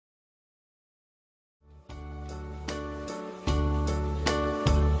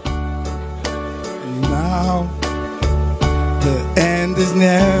is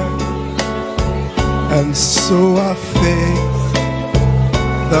near, and so I face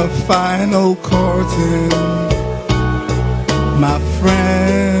the final curtain. My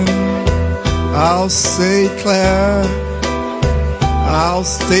friend, I'll say clear, I'll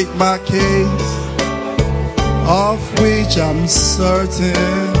state my case, of which I'm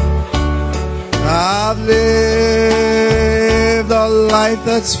certain. I've lived a life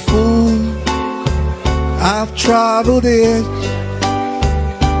that's full, I've traveled it,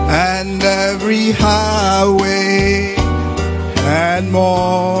 and every highway, and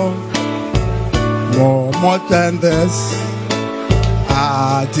more than this.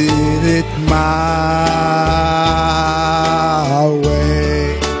 I did it my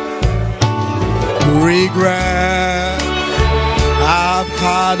way. Regret, I've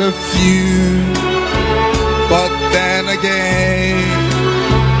had a few, but then again,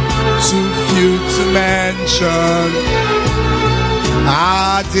 too few to mention. I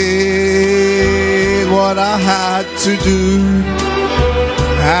did what I had to do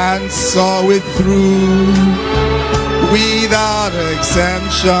and saw it through without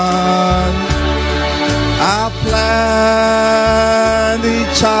exemption. I planned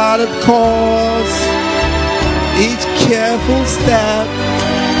each charted course, each careful step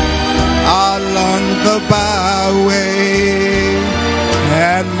along the byway,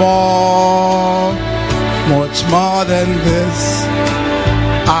 and much more than this.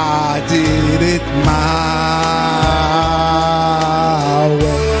 I did it my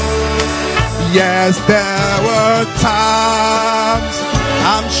way. Yes, there were times,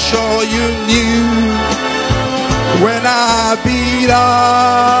 I'm sure you knew, when I beat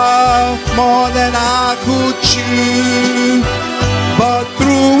off more than I could chew. But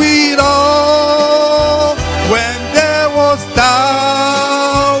through it all, when there was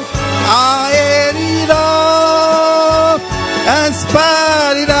doubt, I ate it up and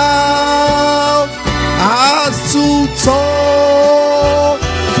spat it out. I stood tall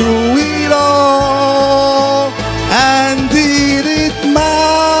through it all and did it my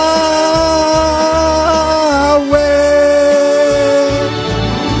way.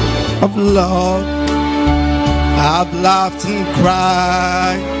 I've loved, I've laughed and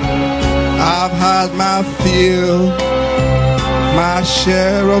cried, I've had my fill, my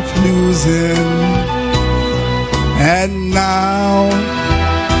share of losing, and now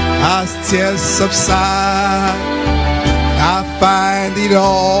as tears subside, I find it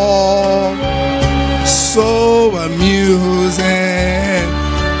all so amusing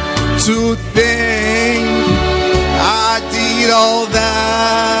to think I did all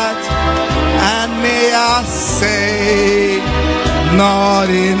that, and may I say, not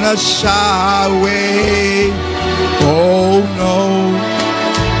in a shy way. Oh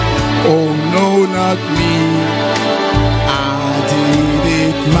no, not me. I did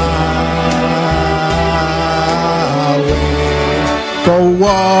it my way. For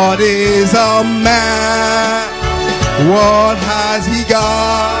what is a man? What has he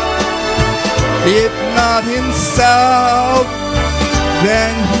got? If not himself,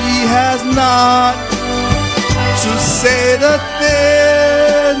 then he has not to say the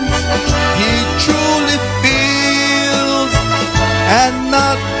things he truly feels, and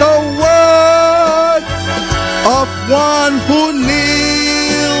not the words of one who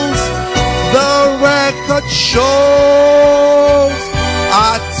kneels. The record shows I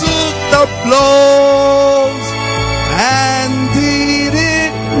took the blows and did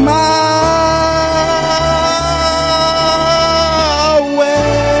it my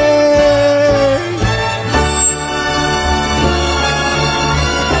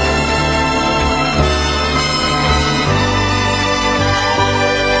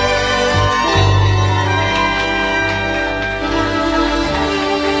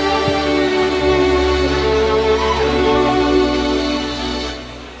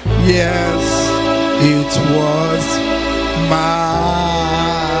yes, it was my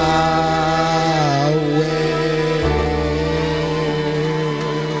way.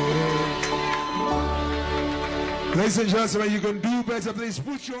 Ladies and gentlemen, you can do better. Please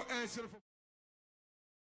put your hands in the